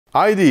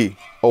ID,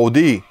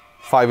 OD,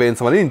 5/8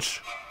 of an inch,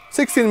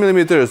 16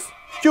 mm,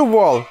 tube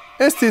wall,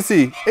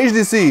 STC,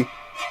 HDC.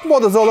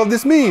 What does all of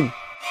this mean?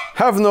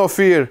 Have no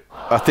fear,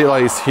 Attila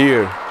is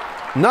here.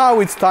 Now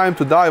it's time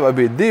to dive a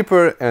bit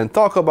deeper and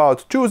talk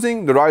about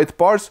choosing the right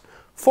parts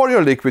for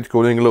your liquid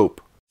cooling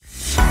loop.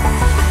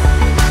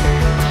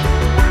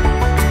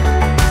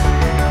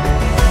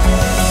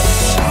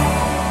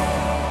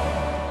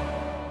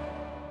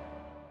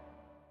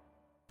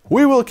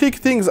 We will kick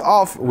things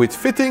off with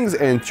fittings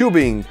and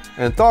tubing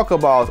and talk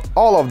about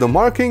all of the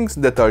markings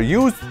that are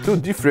used to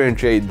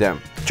differentiate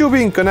them.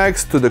 Tubing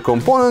connects to the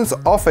components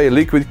of a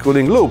liquid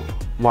cooling loop,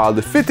 while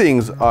the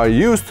fittings are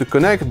used to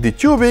connect the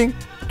tubing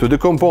to the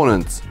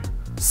components.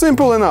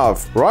 Simple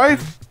enough, right?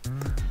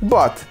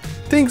 But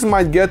things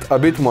might get a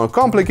bit more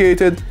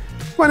complicated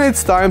when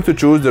it's time to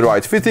choose the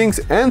right fittings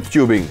and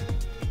tubing.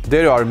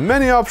 There are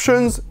many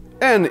options,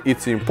 and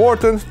it's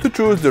important to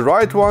choose the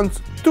right ones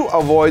to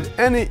avoid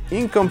any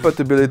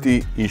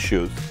incompatibility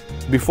issues.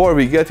 Before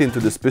we get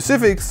into the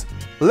specifics,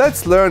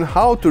 let's learn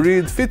how to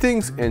read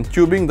fittings and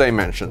tubing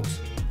dimensions.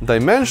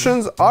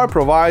 Dimensions are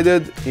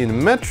provided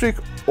in metric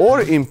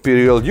or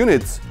imperial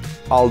units,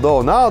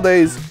 although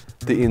nowadays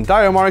the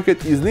entire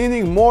market is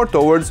leaning more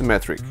towards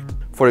metric.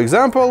 For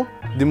example,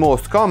 the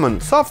most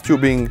common soft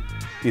tubing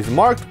is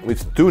marked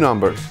with two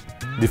numbers.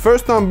 The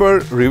first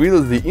number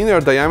reveals the inner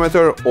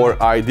diameter or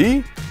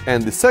ID,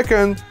 and the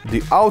second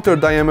the outer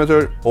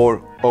diameter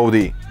or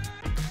OD.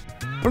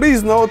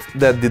 Please note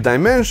that the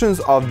dimensions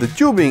of the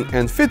tubing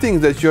and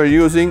fittings that you are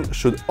using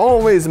should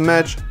always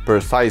match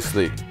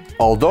precisely.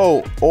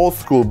 Although old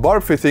school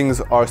barb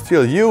fittings are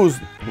still used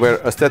where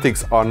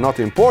aesthetics are not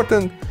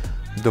important,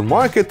 the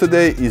market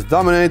today is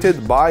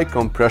dominated by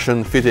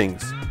compression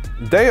fittings.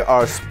 They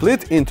are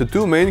split into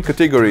two main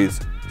categories: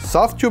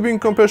 soft tubing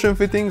compression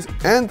fittings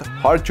and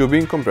hard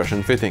tubing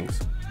compression fittings.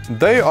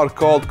 They are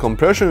called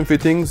compression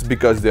fittings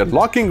because their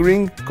locking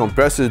ring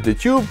compresses the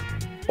tube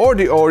or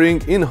the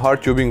O-ring in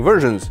hard tubing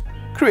versions,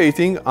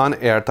 creating an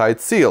airtight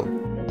seal.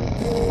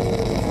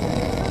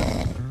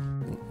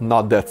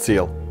 Not that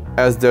seal.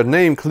 As their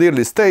name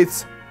clearly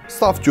states,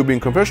 soft tubing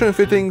compression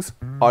fittings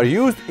are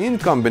used in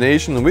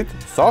combination with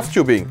soft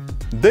tubing.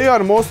 They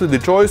are mostly the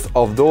choice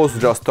of those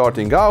just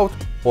starting out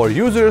or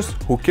users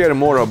who care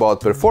more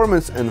about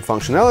performance and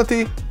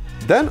functionality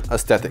than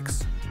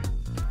aesthetics.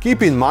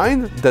 Keep in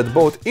mind that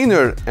both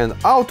inner and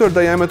outer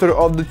diameter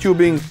of the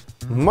tubing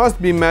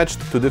must be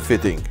matched to the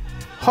fitting.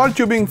 Hard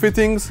tubing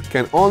fittings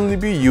can only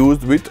be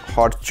used with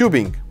hard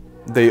tubing.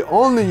 They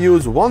only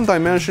use one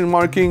dimension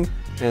marking,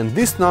 and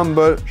this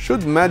number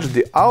should match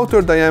the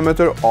outer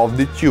diameter of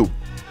the tube.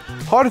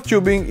 Hard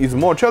tubing is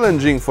more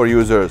challenging for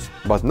users,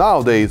 but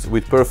nowadays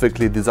with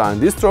perfectly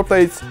designed distro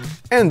plates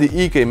and the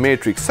EK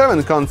Matrix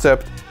 7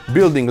 concept,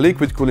 building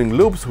liquid cooling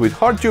loops with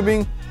hard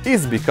tubing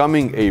is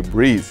becoming a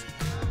breeze.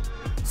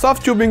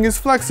 Soft tubing is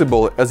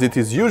flexible as it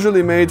is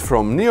usually made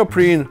from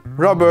neoprene,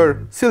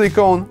 rubber,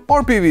 silicone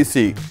or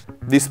PVC.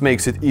 This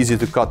makes it easy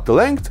to cut the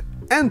length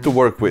and to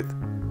work with.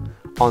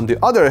 On the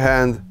other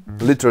hand,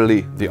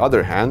 literally the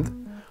other hand,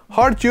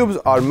 hard tubes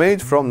are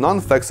made from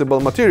non-flexible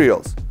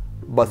materials,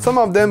 but some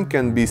of them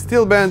can be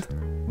steel bent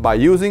by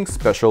using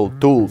special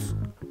tools.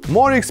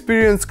 More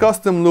experienced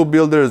custom loop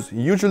builders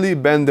usually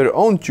bend their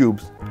own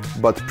tubes,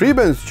 but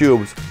pre-bent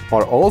tubes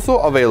are also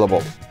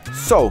available.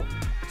 So,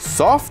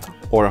 soft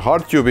or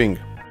hard tubing?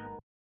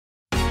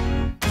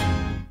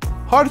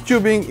 Hard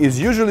tubing is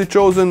usually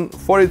chosen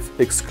for its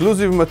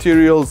exclusive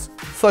materials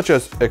such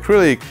as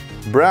acrylic,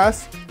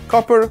 brass,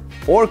 copper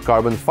or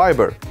carbon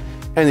fiber,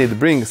 and it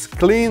brings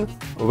clean,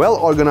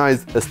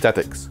 well-organized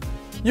aesthetics.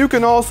 You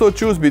can also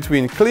choose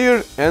between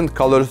clear and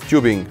colored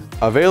tubing,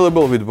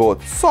 available with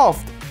both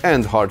soft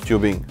and hard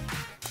tubing.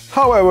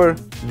 However,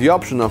 the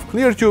option of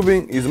clear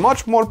tubing is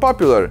much more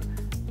popular,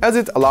 as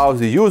it allows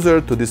the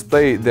user to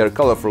display their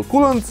colorful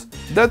coolants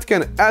that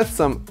can add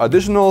some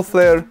additional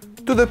flair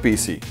to the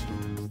PC.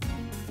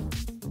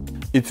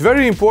 It's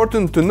very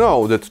important to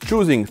know that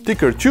choosing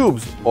thicker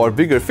tubes or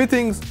bigger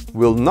fittings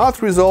will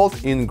not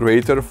result in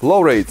greater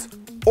flow rates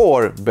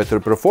or better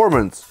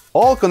performance.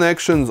 All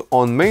connections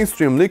on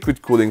mainstream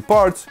liquid cooling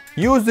parts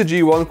use the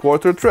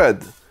G1/4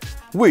 thread,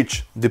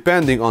 which,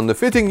 depending on the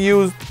fitting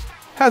used,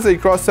 has a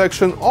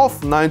cross-section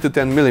of 9 to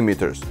 10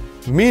 mm.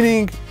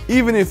 Meaning,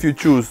 even if you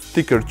choose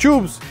thicker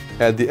tubes,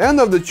 at the end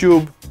of the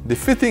tube, the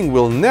fitting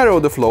will narrow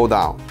the flow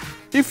down.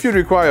 If you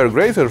require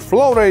greater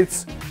flow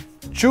rates,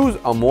 choose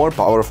a more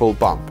powerful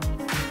pump.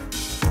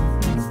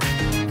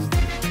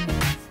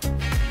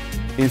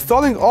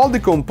 Installing all the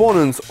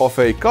components of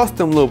a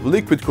custom loop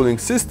liquid cooling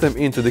system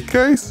into the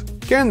case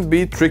can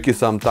be tricky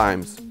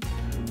sometimes.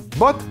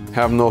 But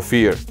have no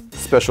fear,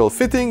 special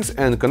fittings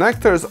and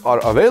connectors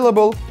are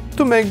available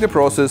to make the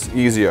process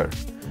easier.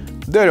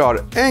 There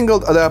are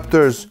angled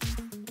adapters,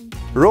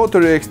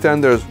 rotary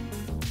extenders,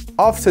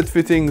 offset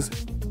fittings,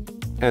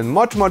 and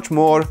much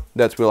more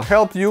that will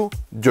help you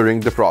during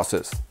the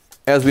process.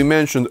 As we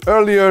mentioned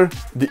earlier,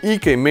 the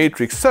EK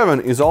Matrix 7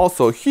 is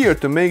also here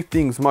to make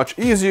things much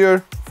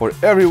easier for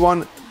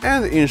everyone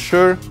and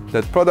ensure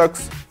that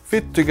products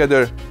fit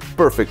together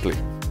perfectly.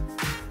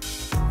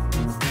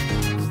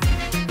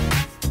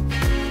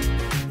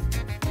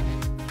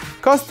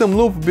 Custom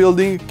loop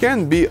building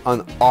can be an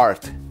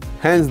art,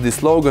 hence the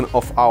slogan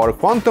of our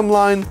Quantum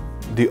line,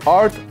 the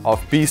art of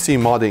PC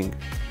modding.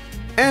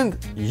 And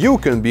you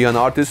can be an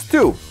artist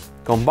too,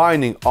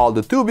 combining all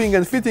the tubing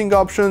and fitting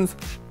options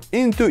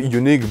into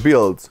unique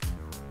builds,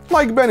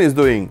 like Ben is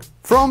doing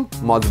from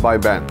Mods by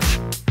Ben.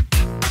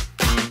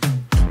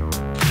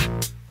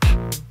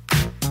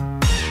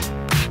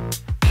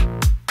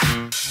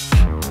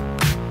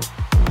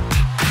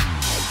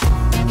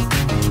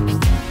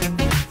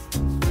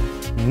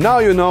 Now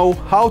you know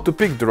how to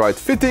pick the right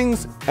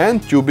fittings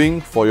and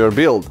tubing for your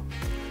build.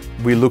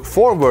 We look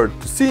forward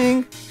to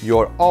seeing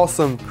your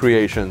awesome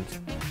creations.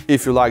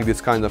 If you like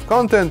this kind of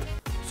content,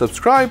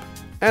 subscribe,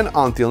 and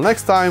until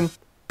next time,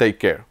 take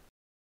care.